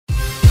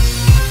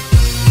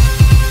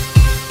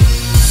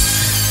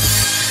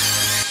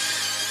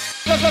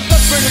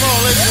Let's bring them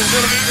on, ladies and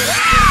gentlemen.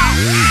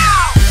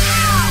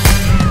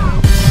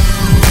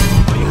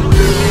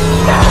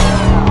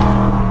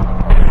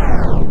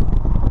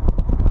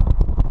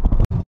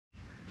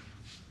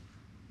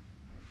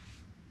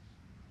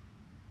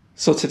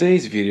 So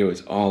today's video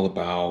is all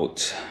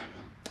about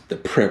the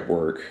prep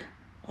work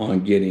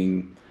on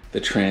getting the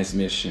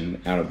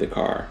transmission out of the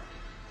car.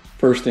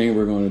 First thing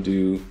we're going to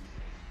do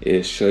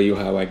is show you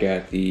how I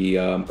got the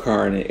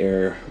car in the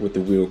air with the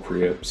wheel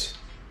cribs.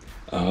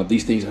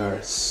 These things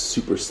are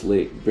super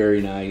slick,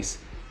 very nice.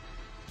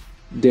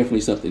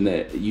 Definitely something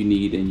that you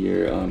need in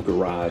your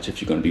garage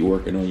if you're going to be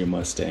working on your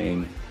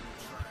Mustang.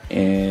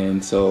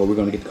 And so we're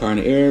going to get the car in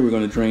the air. We're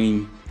going to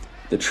drain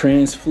the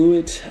trans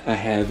fluid. I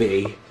have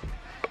a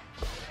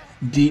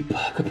deep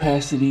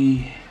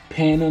capacity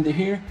pan under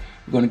here.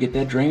 We're going to get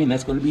that drained.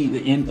 That's going to be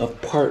the end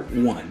of part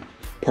one.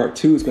 Part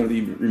two is going to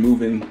be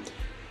removing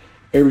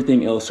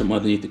everything else from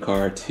underneath the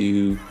car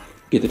to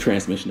get the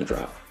transmission to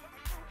drop.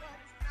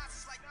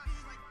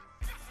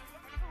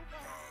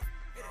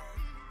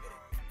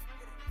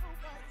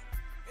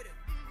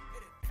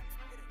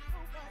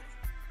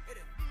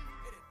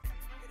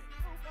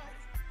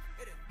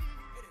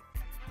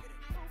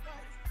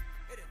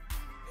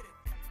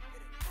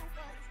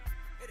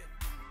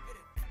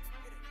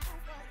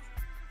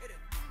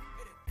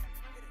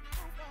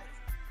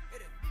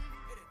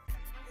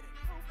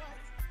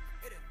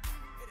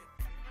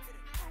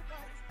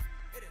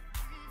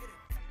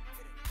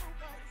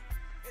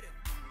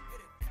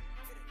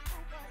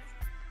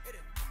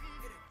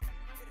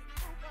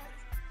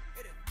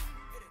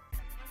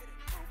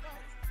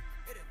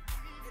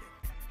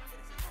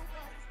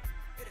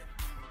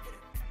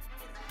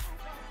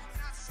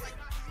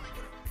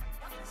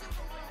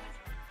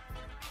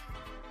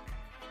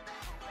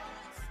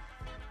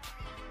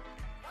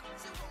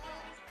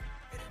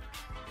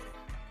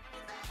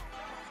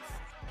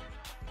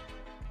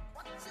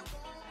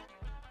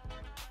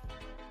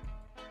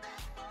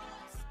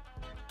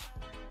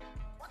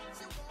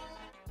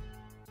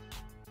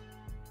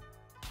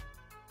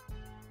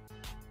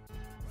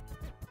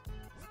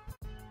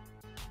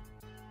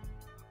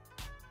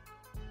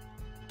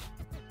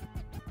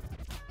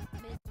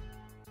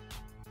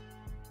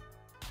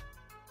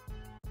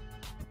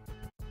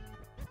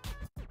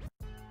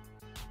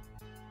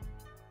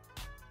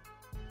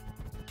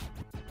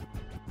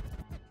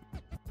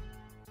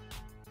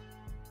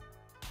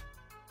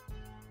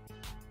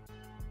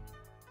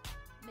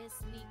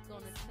 Sneak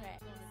on the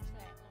track.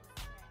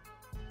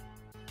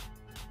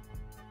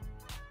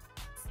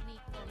 Sneak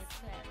on the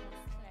track.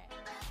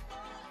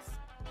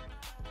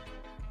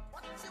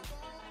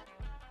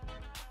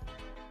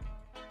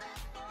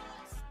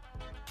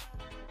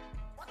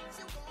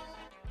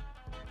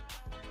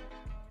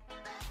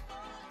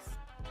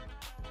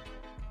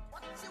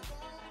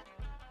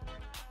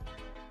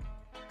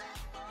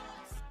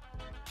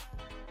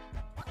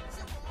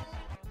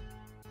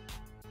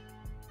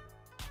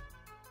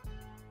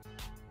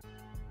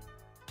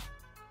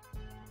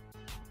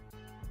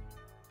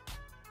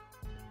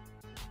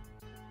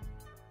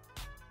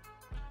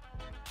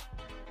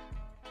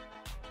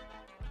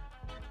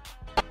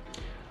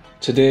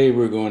 Today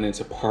we're going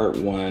into part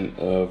one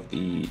of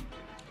the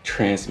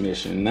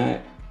transmission. Not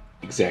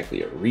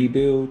exactly a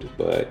rebuild,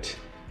 but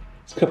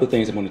it's a couple of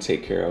things I'm going to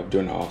take care of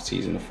during the off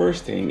season. The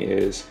first thing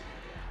is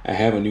I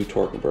have a new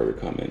torque converter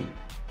coming.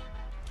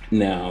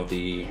 Now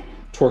the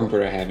torque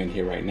converter I have in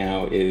here right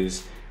now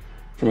is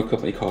from a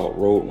company called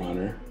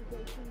Roadrunner.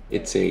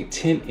 It's a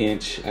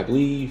 10-inch, I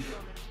believe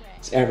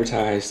it's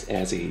advertised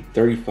as a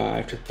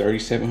 35 to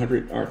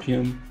 3700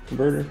 RPM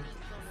converter.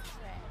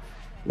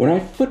 When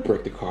I foot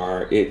brake the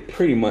car, it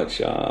pretty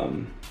much, I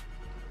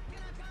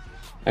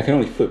can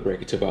only foot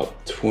brake it to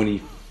about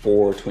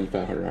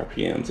 2500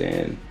 RPMs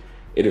and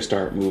it'll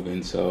start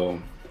moving.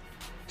 So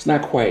it's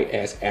not quite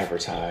as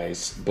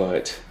advertised,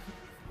 but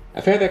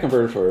I've had that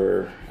converter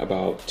for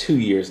about 2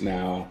 years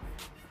now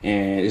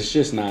and it's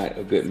just not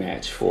a good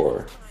match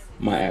for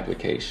my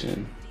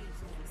application.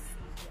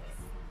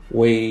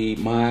 Way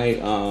my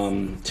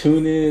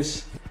tune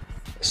is,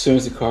 as soon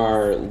as the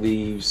car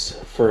leaves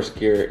first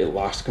gear, it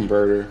locks the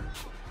converter.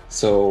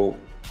 So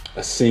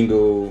a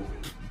single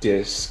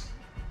disc,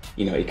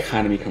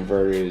 economy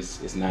converter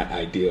is not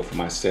ideal for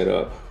my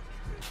setup.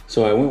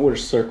 So I went with a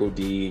Circle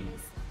D.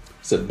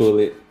 It's a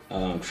bullet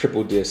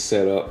triple disc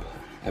setup.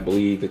 I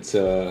believe it's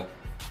a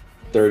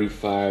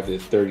 35 to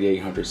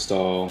 3800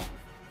 stall.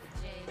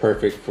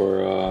 Perfect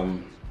for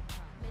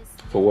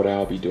what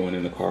I'll be doing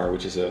in the car,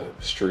 which is a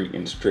street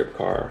and strip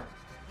car.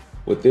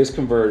 With this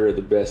converter,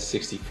 the best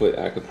 60 foot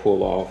I could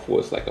pull off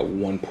was like a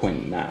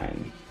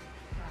 1.9,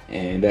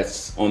 and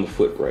that's on the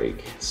foot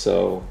brake.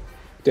 So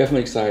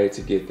definitely excited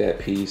to get that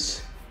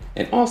piece.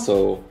 And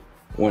also,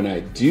 when I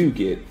do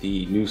get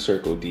the new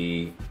Circle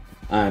D,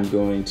 I'm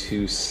going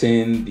to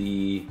send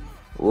the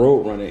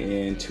Roadrunner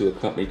in to a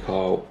company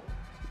called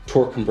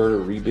Torque Converter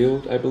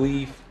Rebuild, I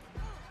believe,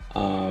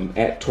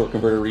 at Torque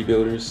Converter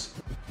Rebuilders.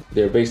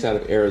 They're based out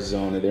of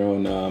Arizona. They're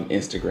on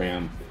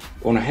Instagram.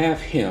 I want to have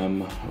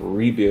him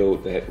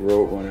rebuild that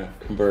Roadrunner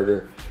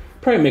converter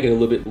probably make it a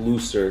little bit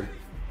looser,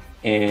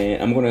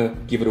 and I'm gonna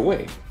give it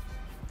away.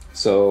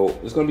 So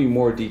there's gonna be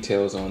more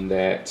details on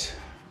that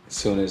as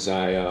soon as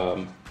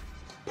I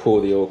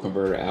pull the old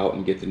converter out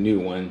and get the new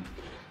one.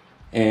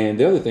 And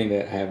the other thing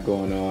that I have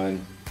going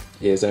on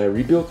is I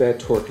rebuilt that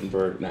torque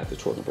converter, not the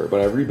torque converter, but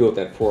I rebuilt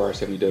that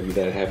 4R70W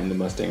that I have in the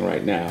Mustang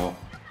right now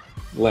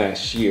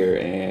last year.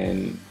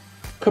 And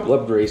a couple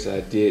upgrades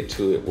I did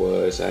to it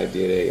was I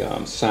did a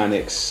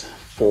Sonics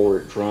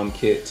forward drum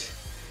kit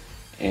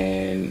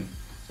and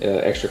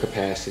extra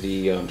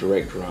capacity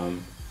direct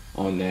drum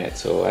on that.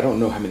 So I don't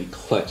know how many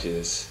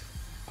clutches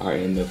are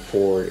in the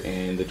forward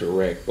and the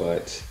direct,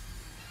 but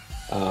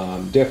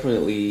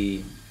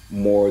definitely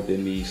more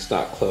than the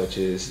stock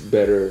clutches,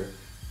 better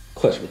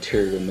clutch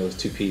material in those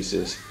two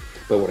pieces.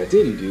 But what I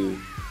didn't do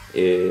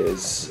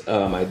is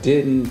I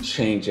didn't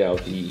change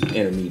out the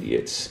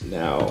intermediates.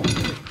 Now,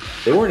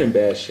 they weren't in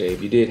bad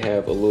shape. You did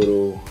have a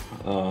little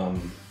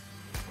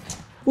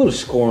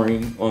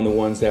scoring on the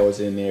ones that was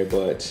in there,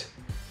 but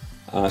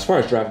as far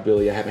as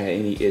drivability, I haven't had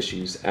any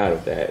issues out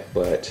of that.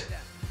 But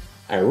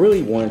I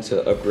really wanted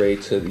to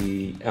upgrade to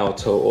the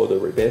Alto or the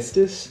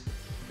Rebestis.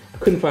 I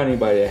couldn't find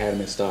anybody that had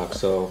them in stock,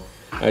 so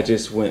I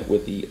just went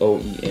with the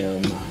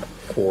OEM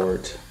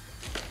Ford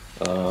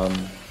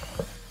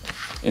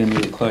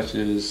intermediate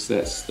clutches.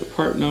 That's the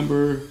part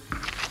number.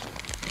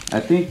 I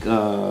think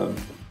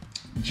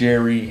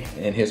Jerry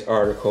in his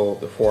article,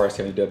 the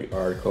 4R70W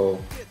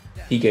article,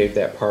 he gave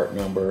that part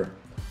number.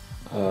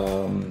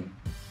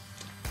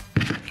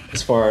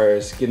 As far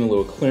as getting a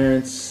little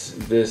clearance,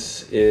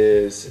 this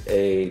is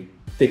a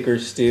thicker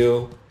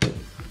steel,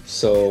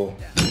 so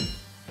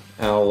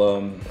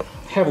I'll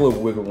have a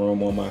little wiggle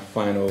room on my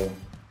final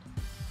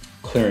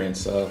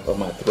clearance of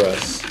my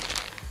thrust.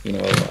 You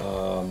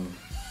know,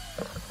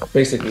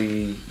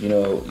 basically, you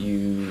know,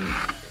 you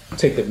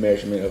take the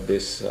measurement of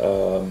this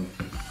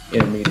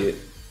intermediate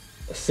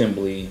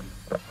assembly,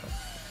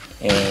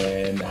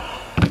 and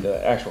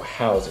the actual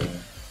housing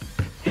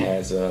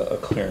has a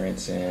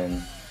clearance,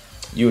 and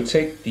you would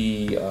take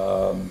the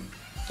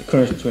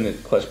clearance between the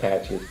clutch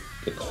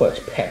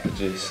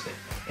packages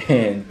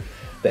and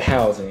the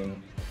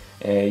housing,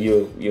 and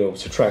you'll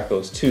subtract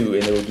those two,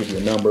 and it will give you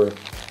a number.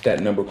 That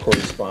number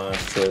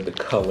corresponds to the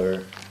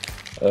color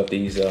of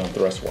these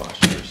thrust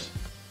washers.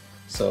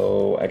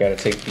 So I got to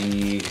take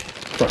the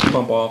front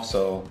pump off,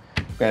 so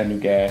got a new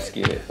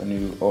gasket, a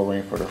new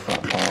O-ring for the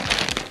front pump.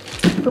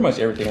 Pretty much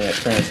everything on that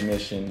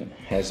transmission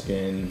has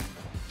been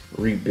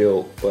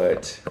rebuilt,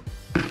 but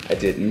I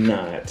did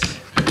not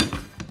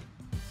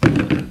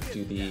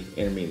do the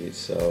intermediate.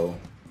 So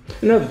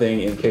another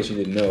thing, in case you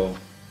didn't know,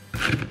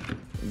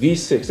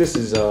 V6, this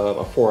is a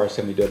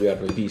 4R70W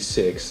out of a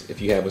V6. If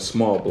you have a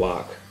small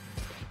block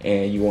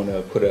and you want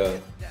to put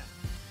a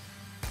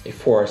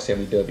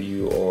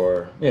 4R70W,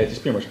 or yeah,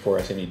 just pretty much a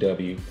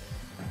 4R70W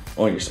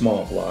on your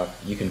small block,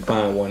 you can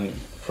find one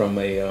from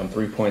a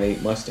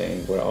 3.8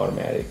 Mustang with an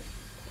automatic.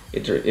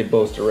 It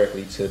bolts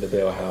directly to the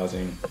bell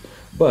housing,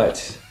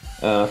 but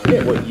I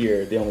forget what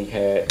year they only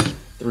had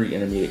 3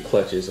 intermediate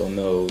clutches on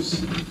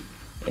those,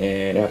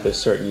 and after a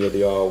certain year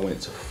they all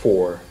went to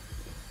 4.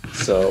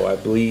 So I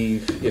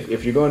believe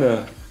if you're going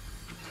to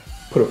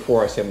put a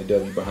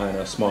 4R70W behind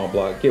a small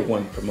block, get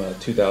one from a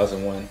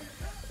 2001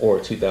 or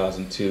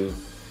 2002.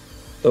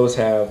 Those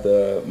have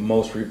the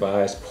most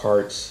revised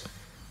parts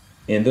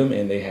in them,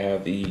 and they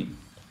have the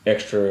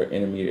extra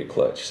intermediate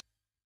clutch.